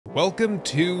Welcome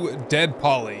to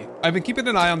DeadPoly. I've been keeping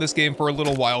an eye on this game for a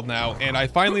little while now, and I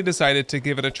finally decided to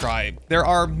give it a try. There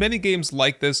are many games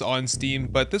like this on Steam,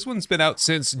 but this one's been out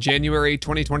since January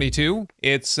 2022.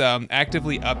 It's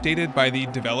actively updated by the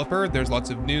developer. There's lots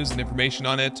of news and information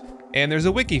on it, and there's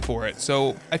a wiki for it.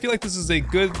 So I feel like this is a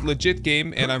good, legit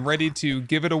game, and I'm ready to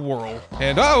give it a whirl.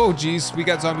 And oh geez, we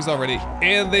got zombies already,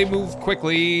 and they move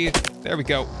quickly. There we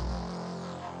go.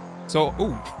 So,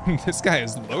 ooh, this guy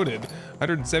is loaded.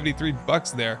 173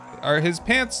 bucks there. Are his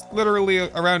pants literally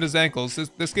around his ankles?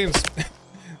 This game's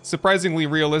surprisingly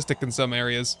realistic in some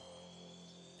areas.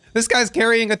 This guy's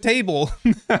carrying a table.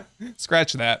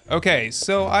 Scratch that. Okay,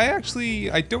 so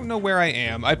I don't know where I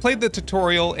am. I played the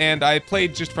tutorial and I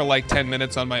played just for like 10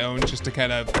 minutes on my own just to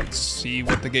kind of see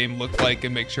what the game looked like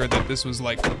and make sure that this was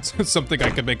like something I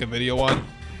could make a video on.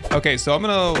 Okay, so I'm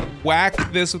gonna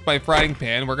whack this with my frying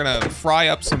pan. We're gonna fry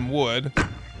up some wood.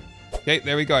 Okay,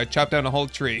 there we go. I chopped down a whole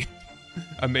tree.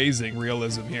 Amazing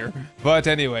realism here. But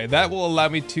anyway, that will allow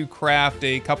me to craft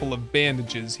a couple of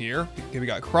bandages here. Okay, we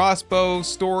got crossbow,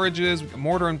 storages, we got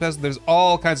mortar and pestle. There's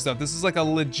all kinds of stuff. This is like a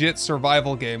legit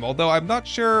survival game, although I'm not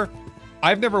sure.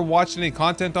 I've never watched any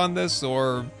content on this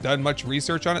or done much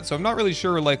research on it, so I'm not really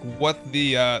sure like what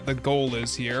the goal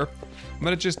is here. I'm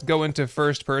gonna just go into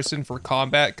first person for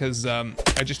combat because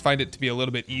I just find it to be a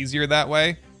little bit easier that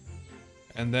way.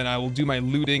 And then I will do my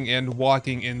looting and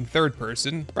walking in third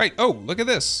person. Right, oh, look at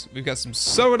this. We've got some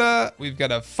soda, we've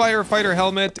got a firefighter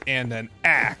helmet, and an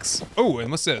axe. Oh, and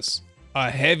what's this? A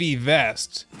heavy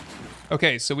vest.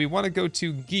 Okay, so we want to go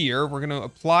to gear. We're gonna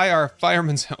apply our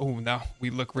fireman's, oh, now we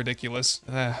look ridiculous.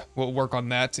 We'll work on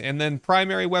that. And then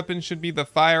primary weapon should be the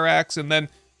fire axe, and then,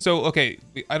 so, okay,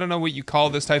 I don't know what you call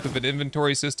this type of an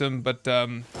inventory system, but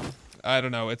I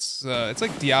don't know, it's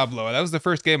like Diablo. That was the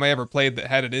first game I ever played that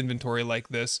had an inventory like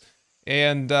this.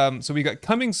 And so we got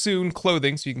coming soon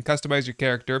clothing, so you can customize your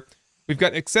character. We've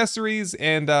got accessories,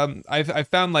 and I've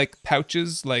found like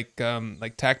pouches, like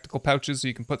tactical pouches, so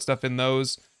you can put stuff in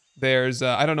those. There's,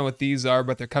 I don't know what these are,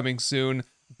 but they're coming soon.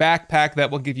 Backpack that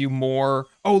will give you more.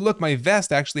 Oh, look, my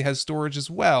vest actually has storage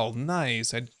as well.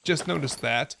 Nice, I just noticed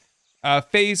that.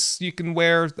 Face, you can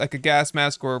wear like a gas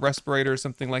mask or a respirator or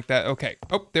something like that. Okay.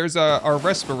 Oh, there's our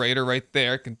respirator right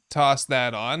there. Can toss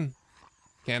that on.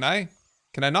 Can I?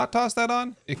 Can I not toss that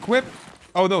on? Equip.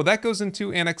 Oh no, that goes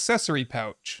into an accessory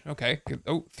pouch. Okay.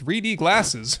 Oh, 3D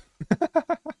glasses.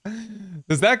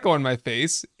 Does that go on my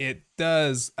face? It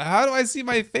does. How do I see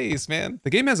my face, man? The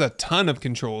game has a ton of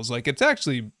controls. Like, it's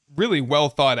actually really well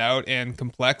thought out and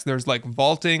complex. There's like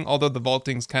vaulting, although the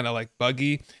vaulting's kind of like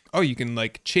buggy. Oh, you can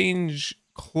like change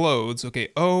clothes. Okay,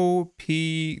 OP,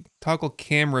 toggle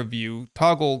camera view,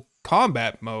 toggle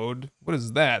combat mode. What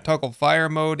is that? Toggle fire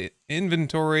mode,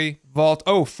 inventory, vault.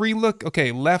 Oh, free look.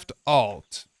 Okay, left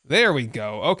alt. There we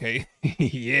go. Okay.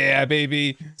 Yeah,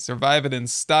 baby. Survive it in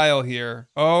style here.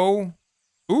 Oh,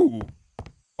 ooh.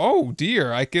 Oh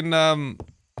dear. I can,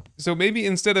 so maybe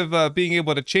instead of being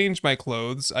able to change my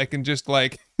clothes, I can just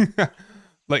like,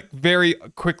 like very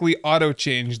quickly auto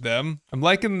change them. I'm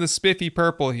liking the spiffy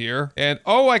purple here. And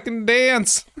oh, I can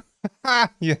dance.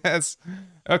 Yes.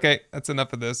 Okay, that's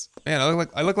enough of this. Man,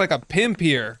 I look like a pimp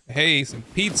here. Hey, some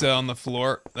pizza on the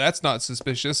floor. That's not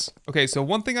suspicious. Okay, so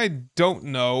one thing I don't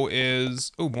know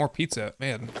is, oh, more pizza.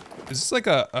 Man, is this like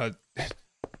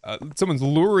someone's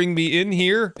luring me in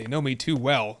here? They know me too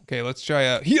well. Okay, let's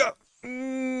try yeah.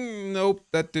 Nope,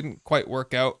 that didn't quite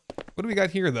work out. What do we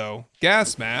got here though?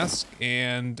 Gas mask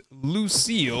and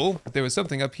Lucille. There was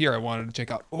something up here I wanted to check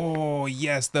out. Oh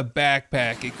yes, the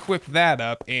backpack. Equip that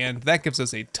up and that gives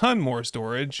us a ton more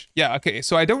storage. Yeah, okay,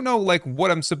 so I don't know like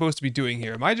what I'm supposed to be doing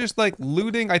here. Am I just like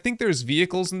looting? I think there's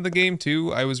vehicles in the game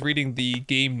too. I was reading the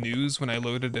game news when I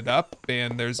loaded it up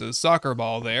and there's a soccer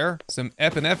ball there. Some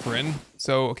epinephrine.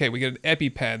 So, okay, we get an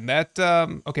EpiPen. That,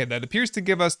 okay, that appears to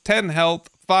give us 10 health,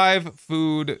 5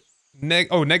 food,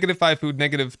 negative 5 food,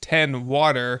 negative 10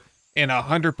 water, and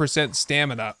 100%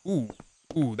 stamina.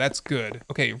 Ooh, that's good.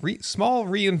 Okay, small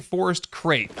reinforced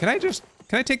crate. Can I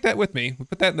take that with me? We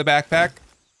put that in the backpack.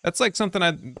 That's like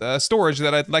something storage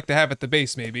that I'd like to have at the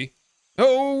base, maybe.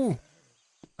 Oh,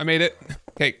 I made it.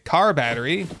 Okay, car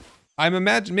battery. I'm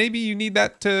imagining maybe you need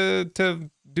that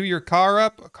to do your car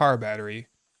up. A car battery.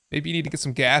 Maybe you need to get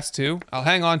some gas too. I'll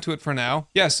hang on to it for now.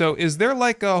 Yeah, so is there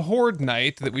like a horde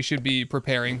night that we should be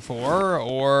preparing for,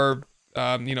 or,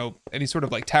 you know, any sort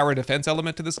of like tower defense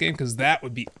element to this game? Because that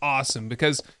would be awesome,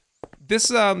 because this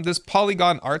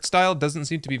polygon art style doesn't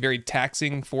seem to be very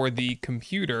taxing for the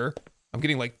computer. I'm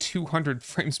getting like 200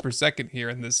 frames per second here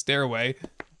in this stairway.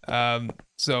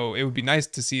 So it would be nice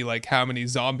to see like how many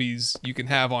zombies you can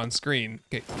have on screen.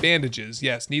 Okay, bandages,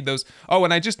 yes, need those. Oh,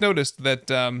 and I just noticed that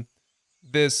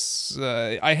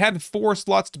I had 4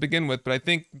 slots to begin with, but I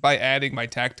think by adding my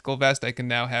tactical vest, I can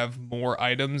now have more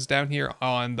items down here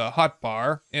on the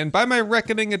hotbar. And by my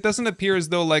reckoning, it doesn't appear as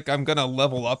though like I'm gonna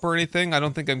level up or anything. I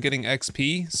don't think I'm getting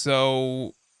XP,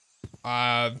 so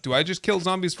do I just kill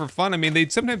zombies for fun? I mean,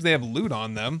 sometimes they have loot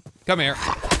on them. Come here.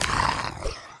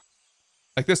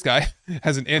 Like this guy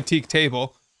has an antique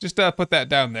table. Just put that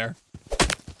down there.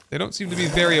 They don't seem to be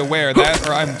very aware of that,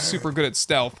 or I'm super good at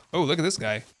stealth. Oh, look at this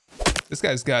guy. This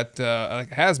guy's got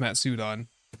like a hazmat suit on.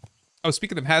 Oh,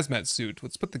 speaking of hazmat suit,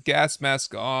 let's put the gas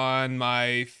mask on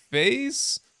my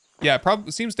face. Yeah, it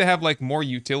probably seems to have like more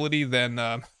utility than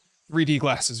 3D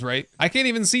glasses, right? I can't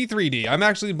even see 3D. I'm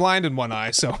actually blind in one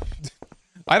eye, so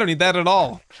I don't need that at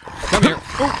all. Come here.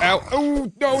 Oh, ow.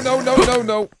 Oh, no, no, no, no,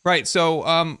 no. Right,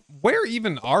 so where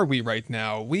even are we right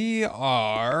now? We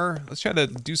are, let's try to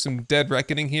do some dead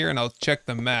reckoning here and I'll check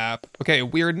the map. Okay,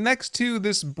 we're next to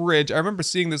this bridge. I remember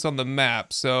seeing this on the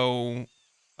map. So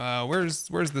where's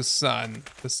the sun?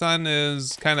 The sun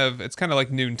is it's kind of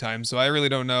like noontime. So I really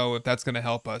don't know if that's going to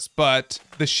help us, but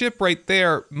the ship right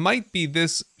there might be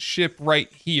this ship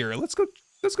right here. Let's go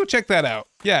check that out.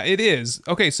 Yeah, it is.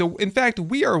 Okay, so in fact,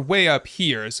 we are way up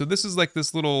here. So this is like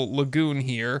this little lagoon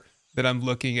here that I'm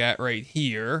looking at right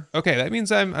here. Okay, that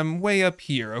means I'm way up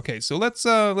here. Okay, so let's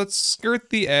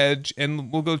skirt the edge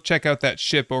and we'll go check out that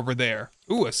ship over there.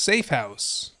 Ooh, a safe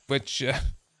house, which it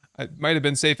might have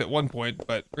been safe at one point,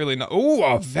 but really not. Ooh,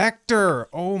 a vector.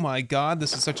 Oh my God,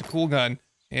 this is such a cool gun.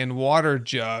 And water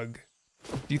jug.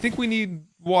 Do you think we need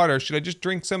water? Should I just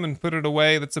drink some and put it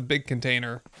away? That's a big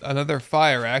container. Another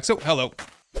fire axe. Oh, hello.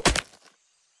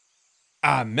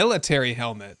 Ah, military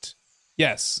helmet.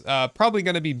 Yes, probably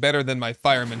gonna be better than my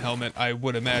fireman helmet, I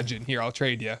would imagine. Here, I'll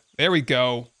trade you. There we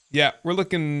go. Yeah, we're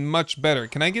looking much better.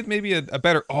 Can I get maybe a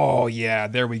better... Oh, yeah,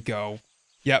 there we go.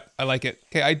 Yep, I like it.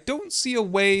 Okay, I don't see a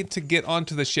way to get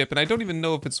onto the ship, and I don't even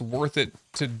know if it's worth it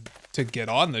to get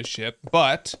on the ship,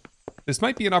 but this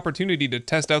might be an opportunity to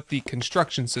test out the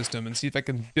construction system and see if I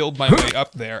can build my way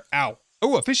up there. Ow.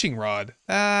 Oh, a fishing rod.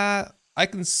 I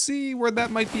can see where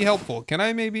that might be helpful. Can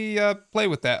I maybe play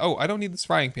with that? Oh, I don't need this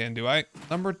frying pan, do I?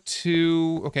 Number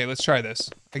 2. Okay, let's try this.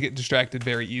 I get distracted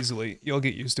very easily. You'll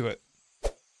get used to it.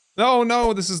 No,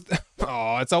 no, this is...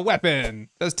 Oh, it's a weapon.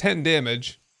 Does 10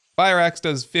 damage. Fire axe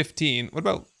does 15. What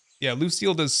about... Yeah,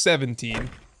 Lucille does 17.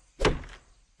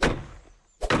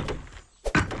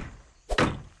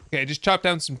 Okay, I just chopped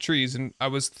down some trees, and I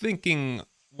was thinking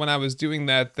when I was doing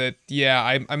that yeah,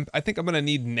 I think I'm gonna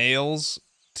need nails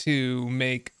to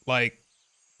make like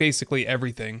basically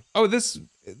everything. Oh, this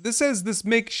says this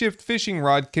makeshift fishing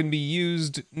rod can be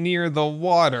used near the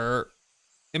water.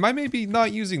 Am I maybe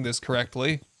not using this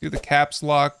correctly? Do the caps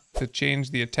lock to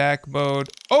change the attack mode.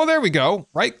 Oh, there we go.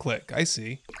 Right click. I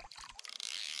see.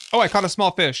 Oh, I caught a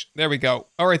small fish. There we go.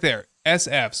 Oh, right there.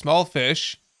 SF, small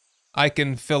fish. I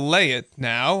can fillet it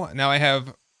now. Now I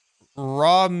have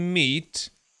raw meat.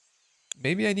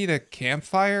 Maybe I need a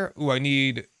campfire. Ooh, I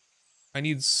need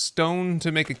stone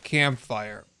to make a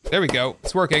campfire. There we go.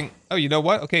 It's working. Oh, you know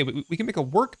what? Okay, we can make a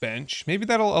workbench. Maybe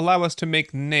that'll allow us to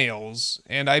make nails.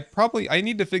 And I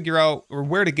need to figure out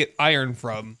where to get iron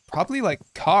from. Probably like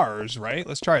cars, right?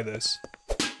 Let's try this.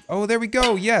 Oh, there we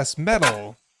go. Yes,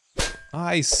 metal.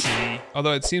 I see.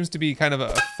 Although it seems to be kind of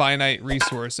a finite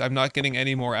resource. I'm not getting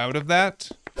any more out of that.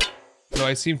 Though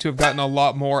I seem to have gotten a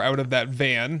lot more out of that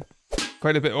van.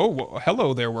 Quite a bit. Oh, well,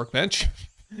 hello there, workbench.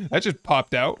 That just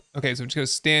popped out. Okay, so I'm just gonna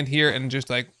stand here and just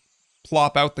like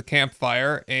plop out the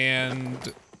campfire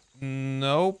and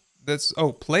nope. That's,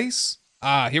 oh, place?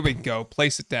 Ah, here we go.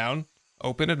 Place it down.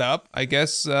 Open it up. I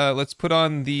guess let's put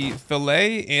on the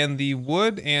fillet and the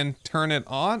wood and turn it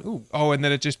on. Ooh. Oh, and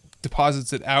then it just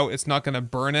deposits it out. It's not gonna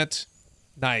burn it.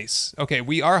 Nice. Okay,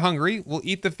 we are hungry. We'll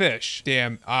eat the fish.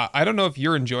 Damn, I don't know if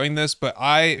you're enjoying this, but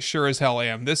I sure as hell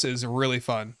am. This is really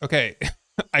fun. Okay.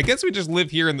 I guess we just live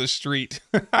here in the street.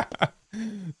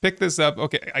 Pick this up.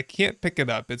 Okay, I can't pick it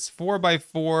up. It's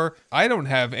 4x4. I don't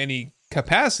have any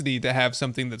capacity to have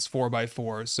something that's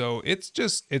 4x4, so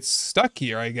it's stuck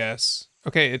here, I guess.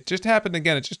 Okay, it just happened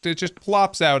again. It just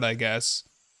plops out, I guess.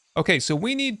 Okay, so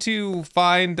we need to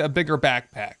find a bigger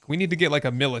backpack. We need to get like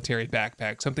a military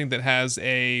backpack, something that has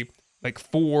like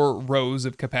 4 rows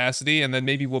of capacity, and then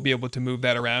maybe we'll be able to move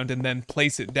that around and then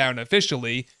place it down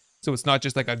officially. So it's not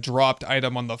just like a dropped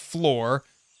item on the floor.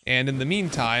 And in the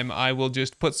meantime, I will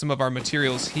just put some of our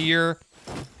materials here.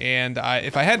 And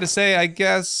if I had to say, I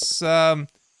guess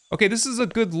Okay, this is a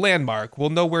good landmark. We'll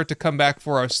know where to come back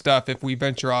for our stuff if we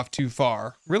venture off too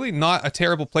far. Really not a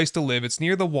terrible place to live. It's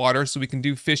near the water, so we can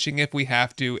do fishing if we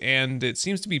have to, and it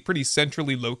seems to be pretty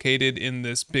centrally located in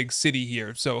this big city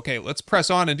here. So, okay, let's press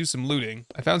on and do some looting.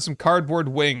 I found some cardboard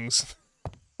wings.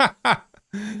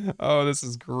 Oh, this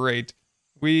is great.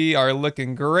 We are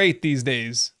looking great these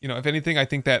days. You know, if anything, I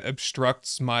think that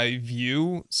obstructs my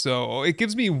view. So it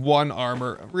gives me 1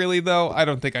 armor. Really though, I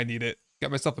don't think I need it. Got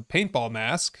myself a paintball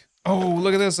mask. Oh,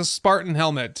 look at this, a Spartan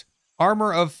helmet.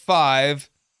 Armor of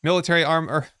 5, military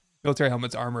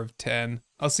helmet's armor of 10.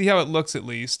 I'll see how it looks at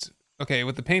least. Okay,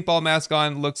 with the paintball mask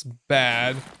on, looks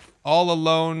bad. All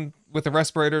alone with the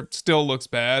respirator, still looks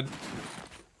bad.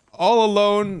 All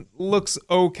alone looks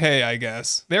okay, I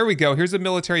guess. There we go. Here's a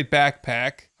military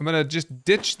backpack. I'm gonna just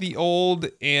ditch the old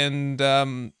and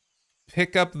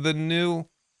pick up the new.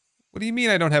 What do you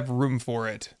mean I don't have room for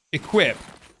it? Equip.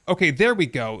 Okay, there we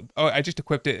go. Oh, I just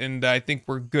equipped it and I think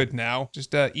we're good now.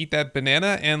 Just eat that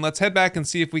banana and let's head back and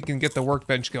see if we can get the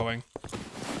workbench going.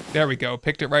 There we go.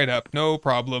 Picked it right up. No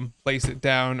problem. Place it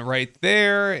down right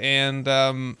there and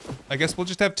I guess we'll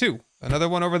just have 2. Another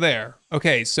one over there.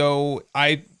 Okay, so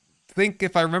I think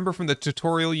if I remember from the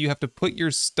tutorial, you have to put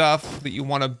your stuff that you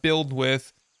want to build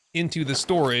with into the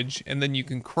storage, and then you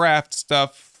can craft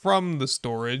stuff from the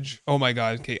storage. Oh my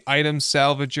god, okay, item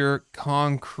salvager,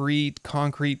 concrete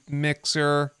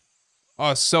mixer,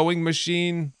 a sewing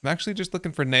machine. I'm actually just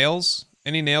looking for nails.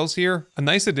 Any nails here? A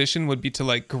nice addition would be to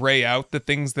like gray out the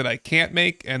things that I can't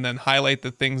make and then highlight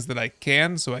the things that I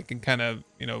can so I can kind of,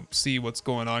 you know, see what's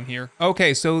going on here.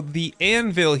 Okay, so the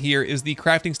anvil here is the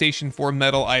crafting station for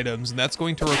metal items, and that's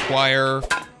going to require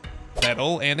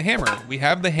metal and a hammer. We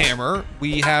have the hammer,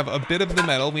 we have a bit of the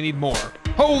metal, we need more.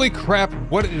 Holy crap,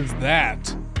 what is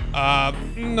that?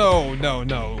 No,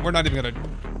 we're not even gonna,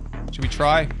 should we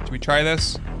try? Should we try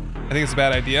this? I think it's a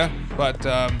bad idea, but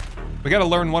we gotta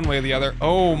learn one way or the other.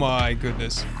 Oh my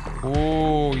goodness.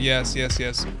 Oh, yes.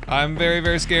 I'm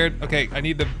very scared. Okay, I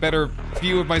need a better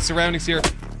view of my surroundings here.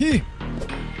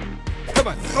 Come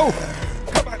on, oh,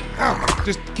 come on, ow.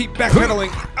 Just keep backpedaling.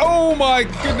 Oh my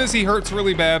goodness, he hurts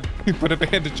really bad. He put a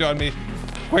bandage on me.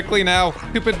 Quickly now,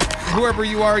 stupid, whoever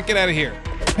you are, get out of here.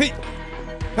 Hey,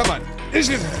 come on,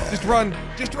 just run.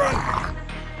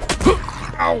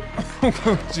 Ow,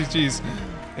 jeez.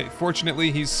 Okay,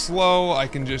 fortunately, he's slow. I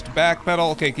can just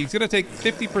backpedal. Okay, he's gonna take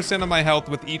 50% of my health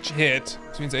with each hit,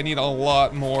 which means I need a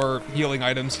lot more healing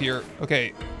items here.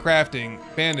 Okay, crafting,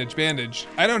 bandage.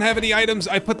 I don't have any items.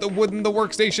 I put the wood in the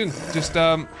workstation. Just,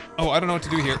 oh, I don't know what to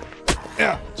do here.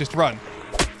 Yeah, just run.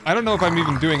 I don't know if I'm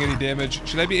even doing any damage.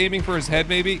 Should I be aiming for his head,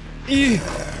 maybe? Okay,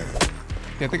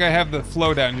 I think I have the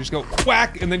flow down. You just go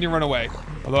whack, and then you run away.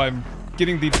 Although I'm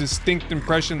getting the distinct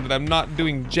impression that I'm not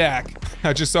doing jack.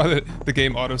 I just saw that the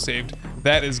game auto-saved.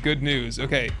 That is good news.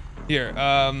 Okay, here,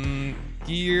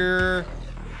 gear.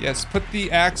 Yes, put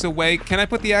the axe away. Can I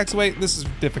put the axe away? This is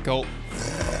difficult.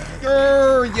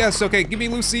 Yes, okay, give me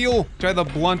Lucille. Try the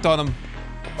blunt on him.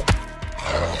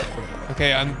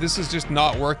 Okay, this is just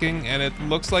not working, and it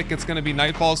looks like it's gonna be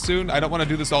nightfall soon. I don't wanna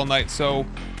do this all night, so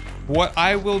what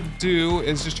I will do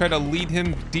is just try to lead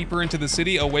him deeper into the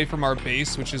city, away from our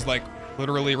base, which is like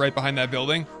literally right behind that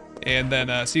building, and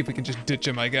then see if we can just ditch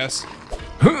him, I guess.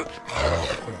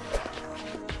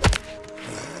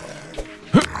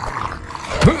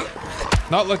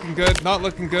 Not looking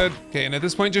good. Okay, and at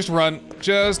this point, just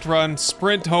run,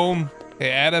 sprint home.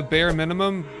 Okay, at a bare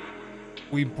minimum,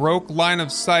 we broke line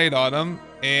of sight on him,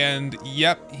 and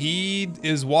yep, he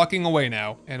is walking away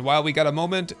now. And while we got a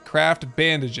moment, craft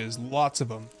bandages, lots of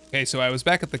them. Okay, so I was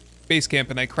back at the base camp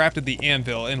and I crafted the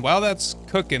anvil, and while that's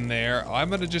cooking there, I'm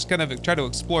gonna just kind of try to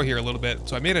explore here a little bit.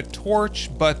 So I made a torch,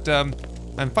 but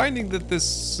I'm finding that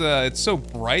this, it's so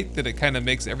bright that it kind of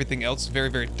makes everything else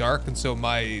very dark, and so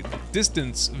my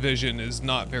distance vision is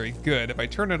not very good. If I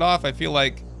turn it off, I feel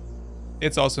like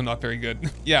it's also not very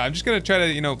good. Yeah, I'm just gonna try to,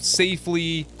 you know,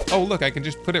 safely, oh look, I can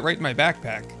just put it right in my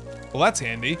backpack. Well, that's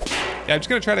handy. Yeah, I'm just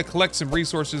gonna try to collect some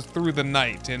resources through the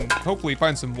night and hopefully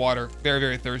find some water.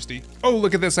 Very thirsty. Oh,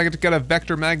 look at this, I got a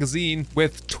Vector magazine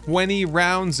with 20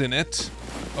 rounds in it.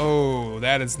 Oh,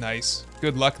 that is nice.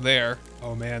 Good luck there.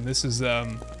 Oh man, this is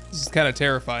kind of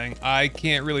terrifying. I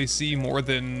can't really see more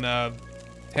than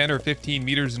 10 or 15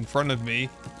 meters in front of me.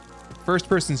 First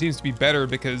person seems to be better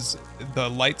because the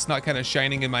light's not kind of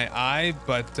shining in my eye,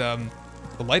 but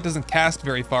the light doesn't cast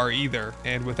very far either.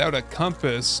 And without a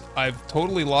compass, I've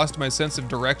totally lost my sense of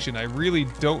direction. I really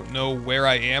don't know where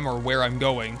I am or where I'm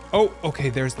going. Oh, okay,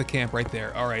 there's the camp right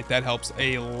there. All right, that helps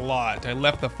a lot. I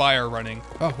left the fire running.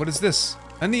 Oh, what is this?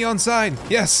 A neon sign,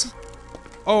 yes.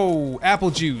 Oh, apple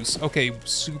juice. Okay,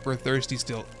 super thirsty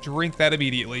still. Drink that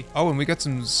immediately. Oh, and we got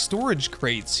some storage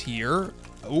crates here.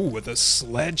 Oh, with a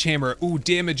sledgehammer. Ooh,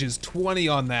 damage is 20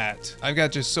 on that. I've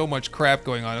got just so much crap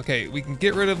going on. Okay, we can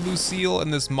get rid of Lucille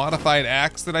and this modified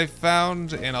axe that I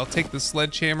found, and I'll take the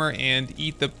sledgehammer and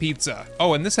eat the pizza.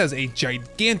 Oh, and this has a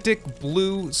gigantic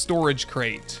blue storage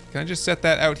crate. Can I just set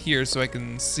that out here so I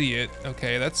can see it?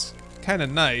 Okay, that's kind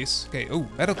of nice. Okay, oh,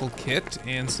 medical kit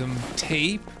and some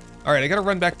tape. All right, I gotta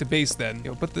run back to base then.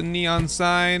 Yo, put the neon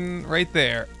sign right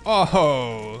there.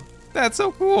 Oh, that's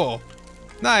so cool.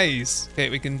 Nice. Okay,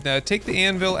 we can take the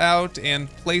anvil out and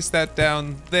place that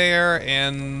down there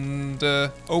and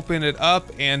open it up.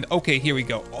 And okay, here we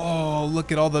go. Oh,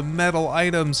 look at all the metal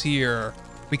items here.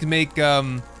 We can make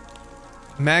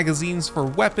magazines for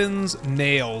weapons,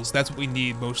 nails. That's what we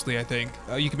need mostly, I think.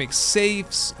 You can make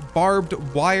safes, barbed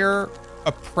wire,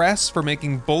 a press for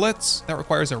making bullets. That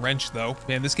requires a wrench though.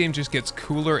 Man, this game just gets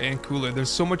cooler and cooler. There's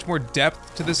so much more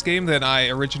depth to this game than I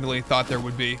originally thought there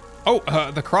would be. Oh,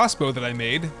 the crossbow that I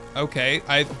made. Okay,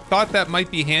 I thought that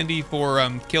might be handy for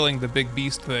killing the big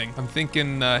beast thing. I'm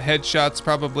thinking headshots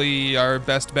probably our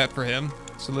best bet for him.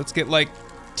 So let's get like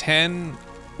 10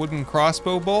 wooden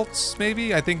crossbow bolts,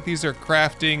 maybe? I think these are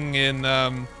crafting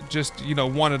in just, you know,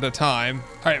 one at a time.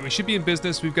 All right, we should be in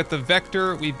business. We've got the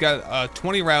vector, we've got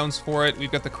 20 rounds for it,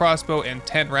 we've got the crossbow and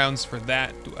 10 rounds for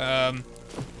that.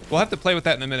 We'll have to play with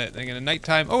that in a minute. Again, at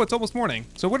nighttime. Oh, it's almost morning.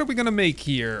 So what are we gonna make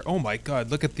here? Oh my God,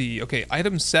 look at the, okay,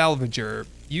 item salvager.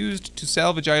 Used to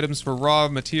salvage items for raw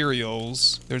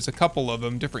materials. There's a couple of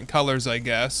them, different colors, I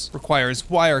guess. Requires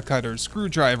wire cutter,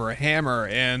 screwdriver, hammer,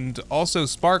 and also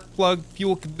spark plug,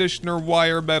 fuel conditioner,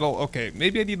 wire, metal. Okay,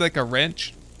 maybe I need like a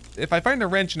wrench. If I find a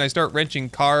wrench and I start wrenching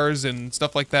cars and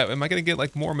stuff like that, am I gonna get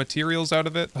like more materials out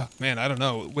of it? Oh, man, I don't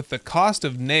know. With the cost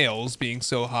of nails being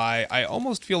so high, I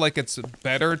almost feel like it's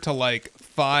better to like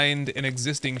find an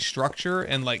existing structure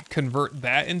and like convert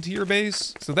that into your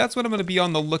base. So that's what I'm gonna be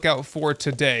on the lookout for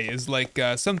today, is like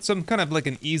some kind of like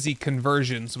an easy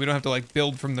conversion so we don't have to like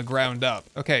build from the ground up.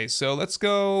 Okay, so let's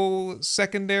go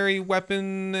secondary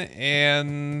weapon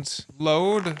and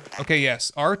load. Okay,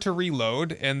 yes, R to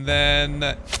reload, and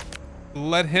then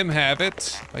let him have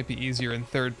it. Might be easier in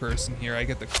third person here. I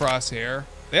get the crosshair.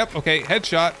 Yep, okay,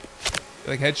 headshot. I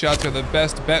feel like headshots are the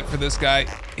best bet for this guy.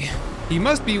 He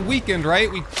must be weakened, right?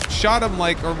 We shot him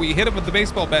like, or we hit him with the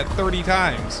baseball bat 30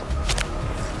 times.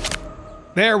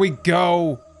 There we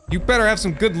go. You better have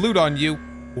some good loot on you.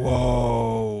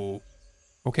 Whoa.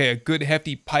 Okay, a good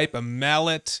hefty pipe, a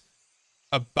mallet,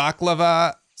 a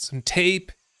baklava, some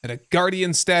tape, and a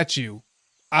guardian statue.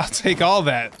 I'll take all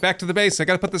that. Back to the base. I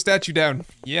gotta put the statue down.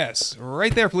 Yes,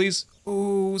 right there, please.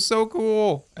 Ooh, so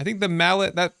cool. I think the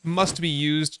mallet, that must be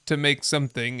used to make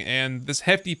something, and this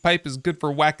hefty pipe is good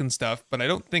for whacking stuff, but I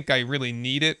don't think I really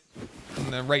need it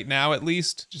right now, at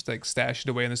least. Just like stash it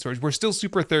away in the storage. We're still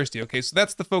super thirsty, okay? So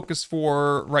that's the focus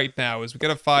for right now, is we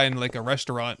gotta find like a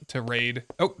restaurant to raid.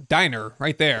 Oh, diner,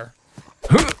 right there.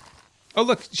 Oh,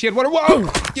 look, she had water. Whoa,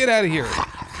 get out of here.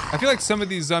 I feel like some of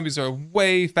these zombies are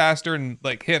way faster and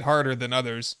like hit harder than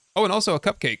others. Oh, and also a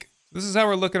cupcake. This is how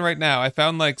we're looking right now. I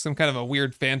found like some kind of a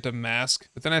weird phantom mask,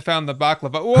 but then I found the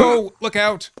baklava. Whoa, look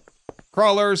out.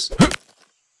 Crawlers.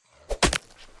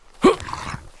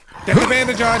 Get the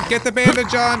bandage on, get the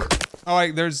bandage on.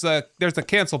 Oh, there's a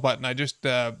cancel button. I just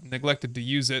neglected to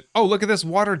use it. Oh, look at this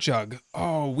water jug.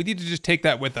 Oh, we need to just take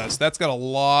that with us. That's got a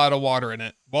lot of water in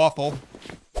it. Waffle.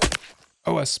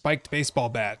 Oh, a spiked baseball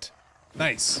bat.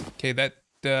 Nice. Okay, that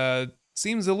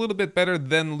seems a little bit better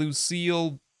than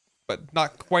Lucille, but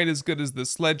not quite as good as the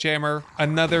sledgehammer.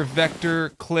 Another vector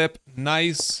clip.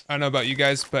 Nice. I don't know about you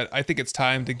guys, but I think it's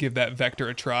time to give that vector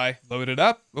a try. Load it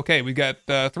up. Okay, we got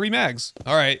 3 mags.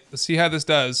 All right, let's see how this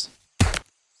does.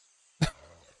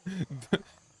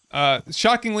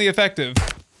 Shockingly effective.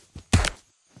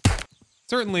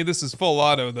 Certainly this is full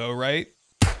auto though, right?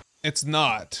 It's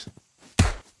not.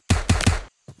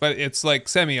 But it's like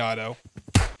semi-auto.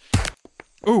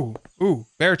 Ooh, ooh,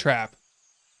 bear trap.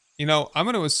 You know, I'm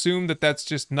gonna assume that that's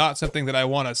just not something that I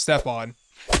want to step on.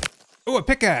 Ooh, a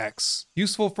pickaxe.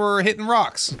 Useful for hitting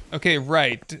rocks. Okay,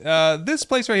 right. This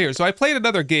place right here. So I played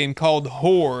another game called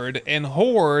Horde, and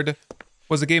Horde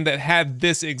was a game that had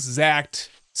this exact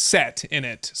set in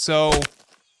it. So,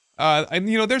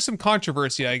 you know, there's some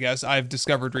controversy, I guess, I've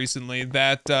discovered recently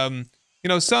that, you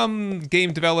know, some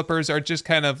game developers are just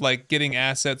kind of like getting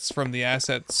assets from the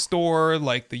asset store,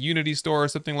 like the Unity store or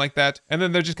something like that. And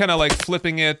then they're just kind of like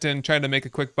flipping it and trying to make a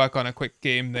quick buck on a quick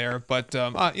game there. But,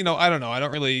 you know, I don't know. I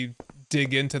don't really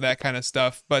dig into that kind of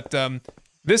stuff. But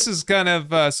this is kind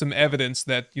of some evidence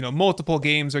that, you know, multiple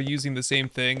games are using the same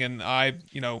thing. And I,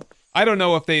 you know, I don't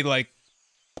know if they like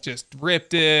just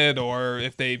ripped it or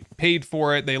if they paid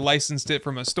for it, they licensed it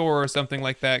from a store or something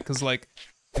like that. Cause like,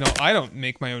 you know, I don't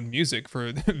make my own music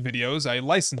for videos. I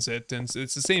license it, and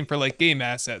it's the same for like game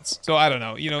assets. So I don't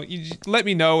know. You know, you just let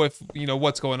me know if you know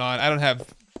what's going on. I don't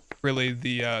have really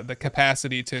the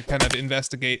capacity to kind of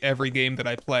investigate every game that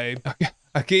I play.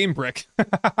 A game brick,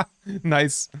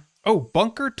 nice. Oh,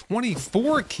 bunker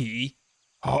 24 key.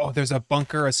 Oh, there's a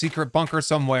bunker, a secret bunker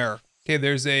somewhere. Okay,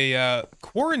 there's a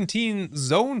quarantine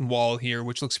zone wall here,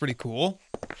 which looks pretty cool.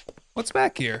 What's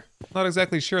back here? Not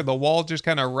exactly sure. The wall just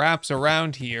kind of wraps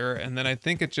around here, and then I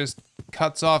think it just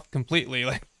cuts off completely.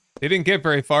 Like, they didn't get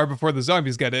very far before the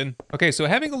zombies got in. Okay, so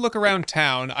having a look around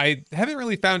town, I haven't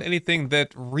really found anything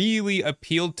that really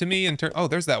appealed to me in terms... Oh,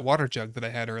 there's that water jug that I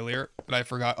had earlier that I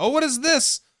forgot. Oh, what is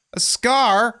this? A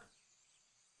scar?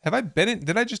 Have I been in...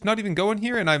 Did I just not even go in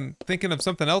here and I'm thinking of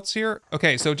something else here?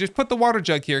 Okay, so just put the water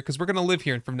jug here because we're going to live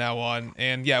here from now on.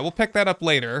 And yeah, we'll pick that up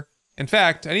later. In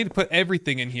fact, I need to put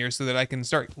everything in here so that I can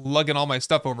start lugging all my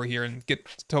stuff over here and get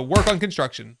to work on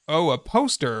construction. Oh, a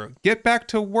poster. Get back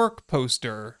to work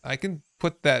poster. I can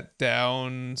put that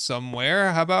down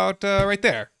somewhere. How about right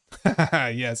there?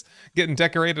 Yes, getting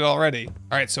decorated already.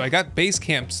 All right, so I got base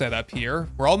camp set up here.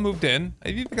 We're all moved in.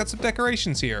 I've even got some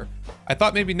decorations here. I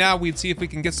thought maybe now we'd see if we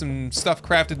can get some stuff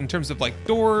crafted in terms of like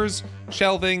doors,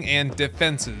 shelving, and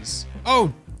defenses.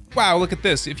 Oh, wow, look at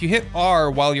this. If you hit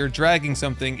R while you're dragging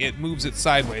something, it moves it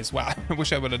sideways. Wow, I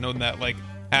wish I would have known that like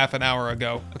half an hour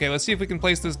ago. Okay, let's see if we can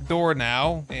place this door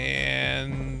now.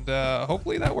 And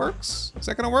hopefully that works. Is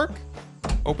that gonna work?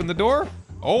 Open the door.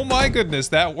 Oh my goodness,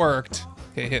 that worked.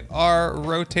 Okay, hit R,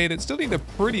 rotate it. Still need a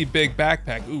pretty big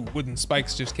backpack. Ooh, wooden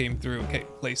spikes just came through. Okay,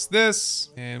 place this.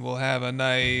 And we'll have a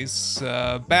nice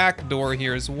back door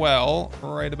here as well,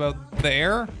 right about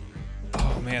there.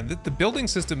 Oh man, the building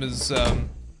system is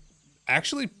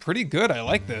actually pretty good. I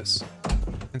like this.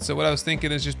 And so what I was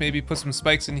thinking is just maybe put some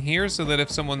spikes in here so that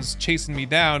if someone's chasing me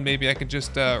down, maybe I could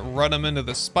just run them into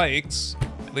the spikes.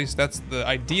 At least that's the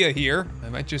idea here. I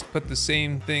might just put the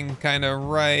same thing kind of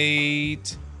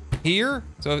right here.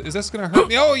 So is this gonna hurt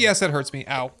me? Oh yes, it hurts me.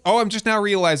 Ow. Oh, I'm just now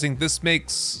realizing this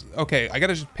makes, okay, I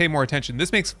gotta just pay more attention.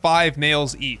 This makes 5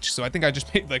 nails each. So I think I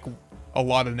just made like a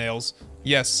lot of nails.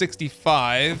 Yes,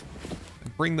 65.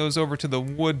 Bring those over to the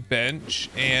wood bench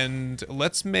and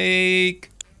let's make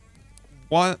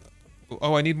one.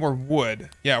 Oh, I need more wood.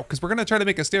 Yeah, because we're gonna try to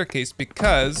make a staircase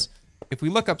because if we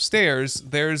look upstairs,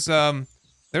 there's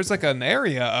like an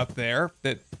area up there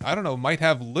that, I don't know, might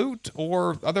have loot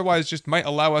or otherwise just might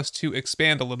allow us to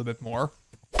expand a little bit more.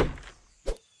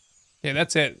 Yeah,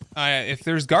 that's it. If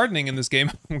there's gardening in this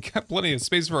game, we got plenty of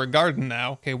space for a garden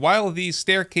now. Okay, while the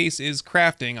staircase is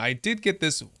crafting, I did get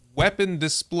this weapon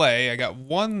display. I got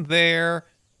one there,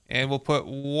 and we'll put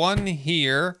one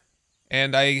here.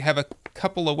 And I have a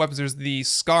couple of weapons. There's the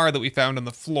scar that we found on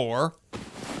the floor.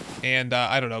 And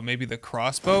I don't know, maybe the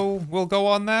crossbow will go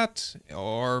on that?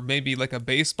 Or maybe like a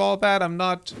baseball bat? I'm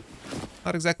not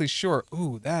exactly sure.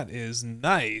 Ooh, that is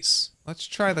nice. Let's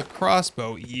try the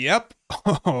crossbow. Yep.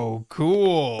 Oh,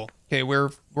 cool. Okay,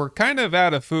 we're kind of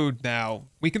out of food now.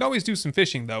 We can always do some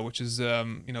fishing though, which is,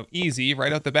 you know, easy.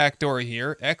 Right out the back door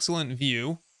here. Excellent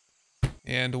view.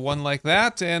 And one like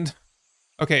that. And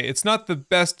okay, it's not the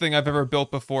best thing I've ever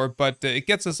built before, but it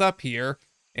gets us up here.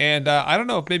 And I don't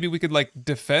know if maybe we could like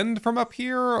defend from up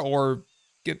here or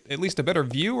get at least a better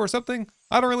view or something.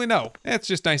 I don't really know. It's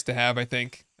just nice to have, I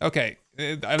think. Okay,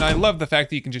 and I love the fact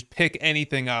that you can just pick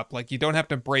anything up. Like you don't have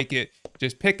to break it.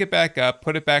 Just pick it back up,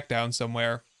 put it back down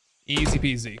somewhere. Easy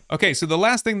peasy. Okay, so the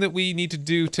last thing that we need to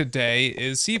do today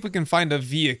is see if we can find a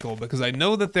vehicle because I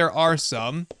know that there are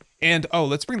some. And oh,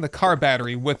 let's bring the car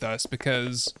battery with us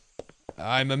because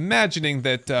I'm imagining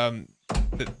that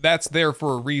that's there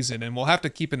for a reason, and we'll have to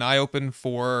keep an eye open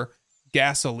for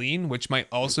gasoline, which might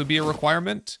also be a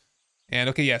requirement. And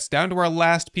okay, yes, down to our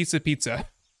last piece of pizza.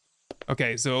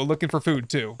 Okay, so looking for food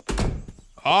too.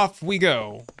 Off we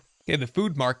go. Okay, the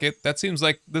food market. That seems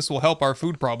like this will help our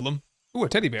food problem. Ooh, a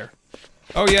teddy bear.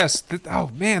 Oh yes, oh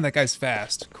man, that guy's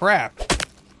fast. Crap.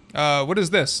 What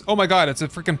is this? Oh my god, it's a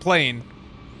freaking plane.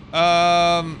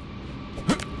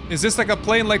 Is this like a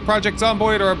plane like Project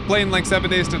Zomboid or a plane like 7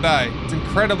 Days to Die? It's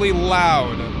incredibly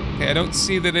loud. Okay, I don't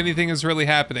see that anything is really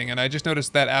happening, and I just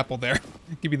noticed that apple there.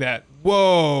 Give me that.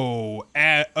 Whoa,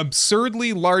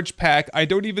 absurdly large pack. I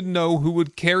don't even know who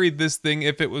would carry this thing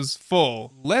if it was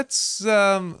full. Let's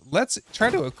try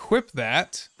to equip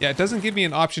that. Yeah, it doesn't give me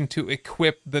an option to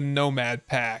equip the Nomad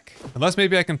pack. Unless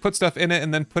maybe I can put stuff in it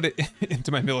and then put it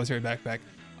into my military backpack.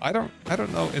 I don't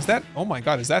know. Is that, oh my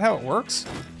god, is that how it works?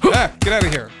 Ah, get out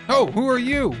of here. Oh, who are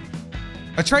you?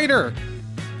 A traitor.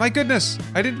 My goodness,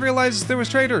 I didn't realize there was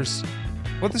traders.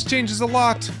 Well, this changes a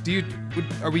lot.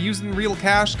 Are we using real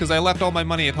cash? Because I left all my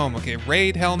money at home. Okay,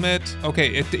 raid helmet.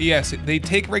 Okay, yes, they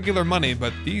take regular money,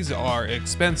 but these are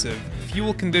expensive.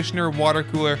 Fuel conditioner, water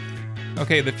cooler.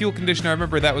 Okay, the fuel conditioner, I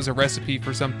remember that was a recipe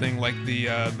for something like the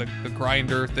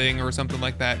grinder thing or something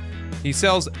like that. He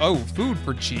sells, oh, food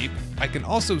for cheap. I can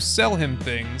also sell him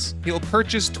things. He'll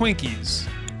purchase Twinkies.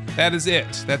 That is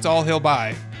it. That's all he'll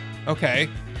buy. Okay.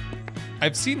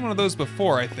 I've seen one of those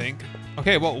before, I think.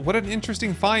 Okay, well, what an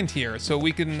interesting find here. So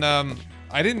we can,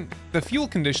 the fuel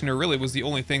conditioner really was the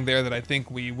only thing there that I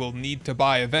think we will need to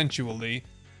buy eventually.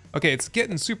 Okay, it's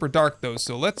getting super dark though,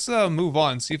 so let's move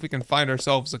on, see if we can find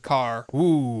ourselves a car.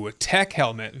 Ooh, a tech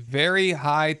helmet, very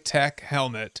high tech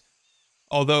helmet.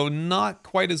 Although not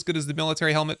quite as good as the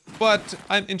military helmet, but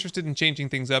I'm interested in changing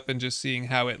things up and just seeing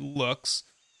how it looks.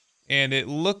 And it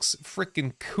looks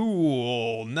freaking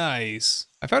cool, nice.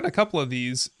 I found a couple of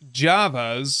these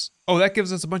Javas. Oh, that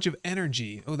gives us a bunch of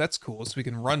energy. Oh, that's cool, so we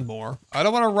can run more. I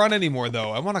don't want to run anymore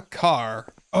though, I want a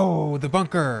car. Oh, the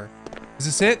bunker. Is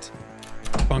this it?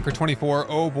 Bunker 24,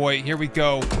 oh boy, here we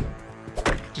go.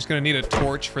 Just gonna need a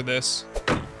torch for this.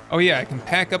 Oh yeah, I can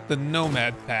pack up the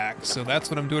Nomad pack, so that's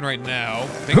what I'm doing right now.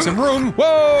 Make some room,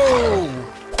 whoa!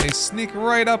 They sneak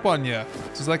right up on you.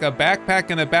 This is like a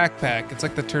backpack in a backpack. It's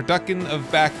like the turducken of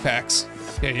backpacks.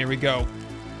 Okay, here we go.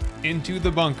 Into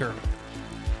the bunker.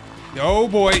 Oh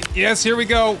boy, yes, here we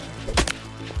go.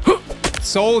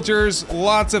 Soldiers,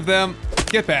 lots of them.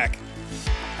 Get back.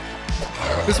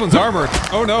 This one's armored.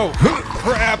 Oh no,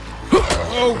 crap.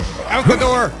 Oh, out the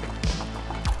door.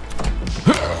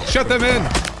 Shut them in.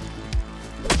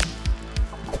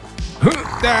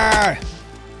 Ah.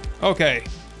 Okay.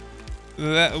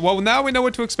 Well, now we know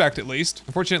what to expect, at least.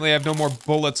 Unfortunately, I have no more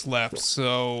bullets left,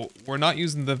 so we're not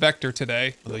using the Vector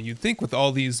today. Although you'd think with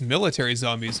all these military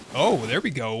zombies... Oh, there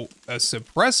we go. A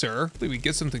suppressor. Hopefully we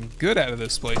get something good out of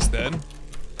this place, then.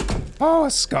 Oh,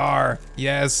 a scar.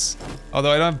 Yes.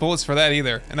 Although I don't have bullets for that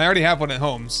either. And I already have one at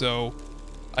home, so...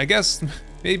 I guess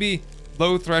maybe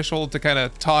low threshold to kind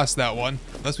of toss that one.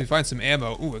 Unless we find some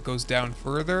ammo. Ooh, it goes down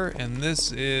further, and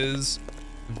this is...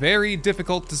 very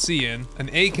difficult to see in. An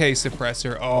AK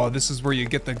suppressor. Oh, this is where you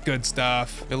get the good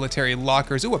stuff. Military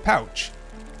lockers. Ooh, a pouch.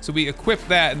 So we equip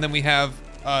that, and then we have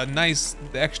a nice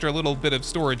extra little bit of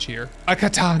storage here. A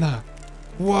katana.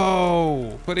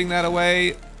 Whoa. Putting that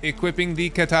away. Equipping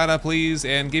the katana, please,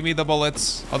 and give me the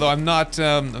bullets. Although I'm not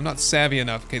savvy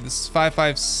enough. Okay, this is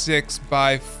 5.56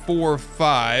 by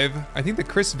 4.5. I think the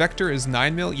Chris Vector is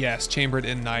 9mm. Yes, chambered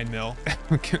in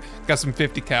 9mm. Got some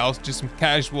 50 cal, just some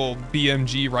casual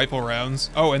BMG rifle rounds.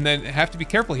 Oh, and then have to be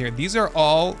careful here. These are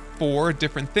all 4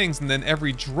 different things, and then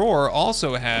every drawer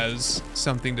also has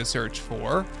something to search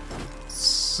for.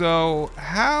 So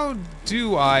how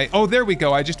do I? Oh, there we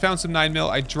go. I just found some 9mm.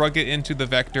 I drug it into the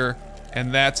Vector.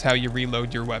 And that's how you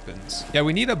reload your weapons. Yeah,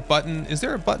 we need a button. Is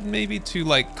there a button maybe to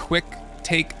like quick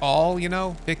take all, you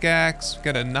know? Pickaxe,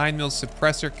 got a 9mm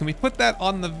suppressor. Can we put that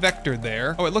on the Vector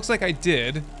there? Oh, it looks like I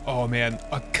did. Oh man,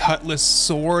 a cutlass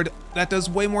sword. That does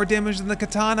way more damage than the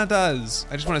katana does.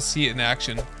 I just want to see it in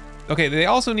action. Okay, they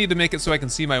also need to make it so I can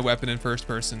see my weapon in first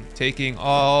person. Taking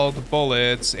all the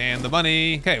bullets and the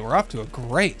money. Okay, we're off to a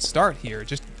great start here.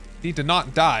 Just need to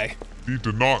not die. Need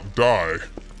to not die.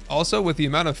 Also, with the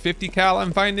amount of 50 cal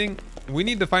I'm finding, we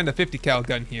need to find a 50 cal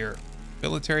gun here.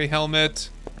 Military helmet.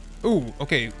 Ooh,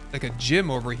 okay, like a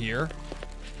gym over here.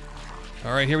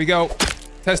 All right, here we go.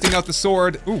 Testing out the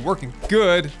sword. Ooh, working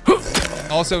good.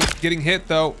 Also getting hit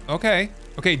though. Okay.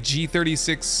 Okay,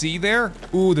 G36C there.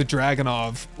 Ooh, the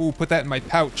Dragunov. Ooh, put that in my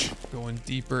pouch. Going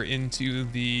deeper into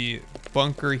the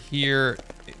bunker here.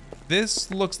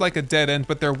 This looks like a dead end,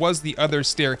 but there was the other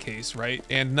staircase, right?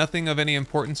 And nothing of any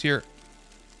importance here.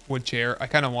 Wood chair. I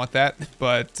kind of want that,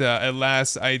 but at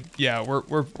last, yeah,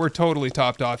 we're totally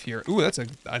topped off here. Ooh, that's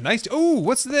a nice. Ooh,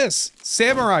 what's this?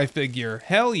 Samurai figure.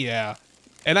 Hell yeah.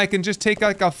 And I can just take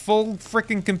like a full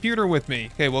freaking computer with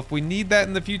me. Okay, well, if we need that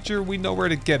in the future, we know where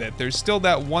to get it. There's still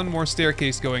that one more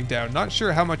staircase going down. Not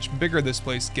sure how much bigger this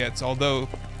place gets, although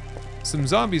some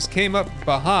zombies came up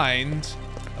behind.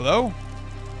 Hello?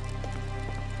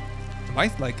 Am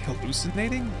I like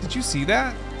hallucinating? Did you see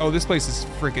that? Oh, this place is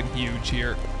freaking huge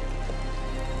here.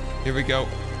 Here we go.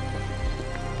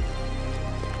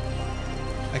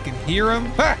 I can hear him.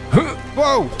 Ha!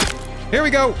 Whoa! Here we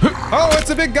go. Oh,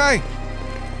 it's a big guy.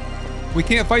 We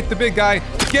can't fight the big guy.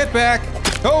 Get back.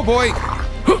 Oh boy.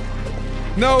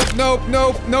 Nope, nope,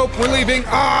 nope, nope. We're leaving.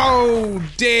 Oh,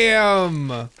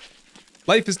 damn.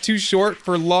 Life is too short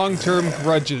for long-term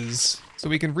grudges. So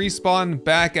we can respawn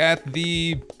back at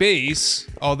the base,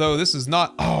 although this is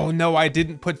not, oh no, I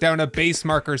didn't put down a base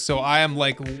marker, so I am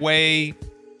like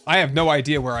I have no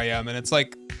idea where I am, and it's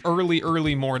like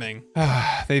early morning.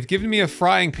 They've given me a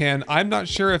frying pan. I'm not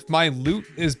sure if my loot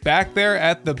is back there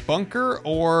at the bunker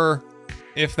or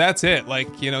if that's it.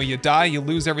 Like, you know, you die, you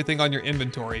lose everything on your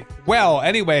inventory. Well,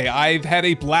 anyway, I've had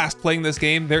a blast playing this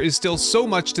game. There is still so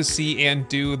much to see and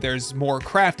do. There's more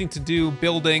crafting to do,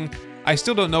 building. I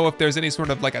still don't know if there's any sort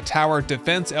of like a tower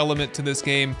defense element to this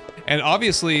game. And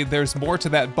obviously there's more to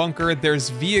that bunker. There's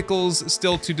vehicles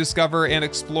still to discover and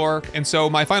explore. And so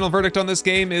my final verdict on this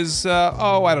game is,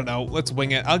 oh, I don't know, let's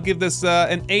wing it. I'll give this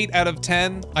an 8 out of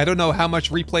 10. I don't know how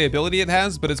much replayability it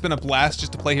has, but it's been a blast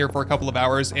just to play here for a couple of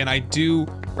hours, and I do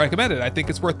recommend it. I think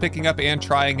it's worth picking up and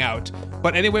trying out.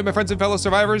 But anyway, my friends and fellow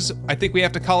survivors, I think we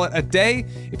have to call it a day.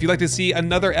 If you'd like to see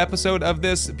another episode of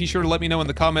this, be sure to let me know in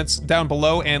the comments down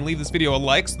below and leave this video a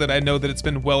like so that I know that it's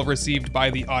been well received by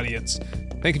the audience.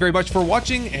 Thank you very much for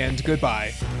watching, and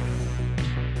goodbye.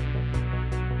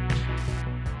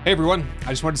 Hey everyone,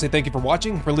 I just wanted to say thank you for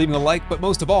watching, for leaving a like, but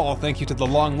most of all, thank you to the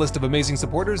long list of amazing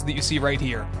supporters that you see right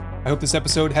here. I hope this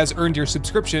episode has earned your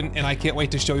subscription, and I can't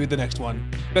wait to show you the next one.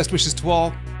 Best wishes to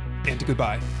all, and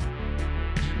goodbye.